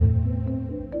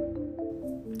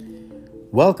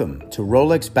Welcome to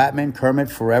Rolex Batman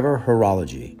Kermit Forever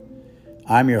Horology.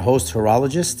 I'm your host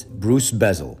horologist, Bruce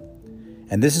Bezel,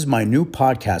 and this is my new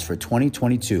podcast for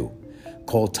 2022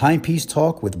 called Timepiece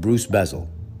Talk with Bruce Bezel,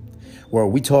 where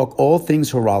we talk all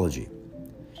things horology.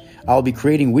 I'll be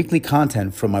creating weekly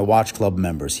content for my Watch Club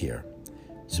members here.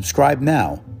 Subscribe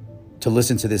now to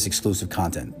listen to this exclusive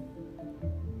content.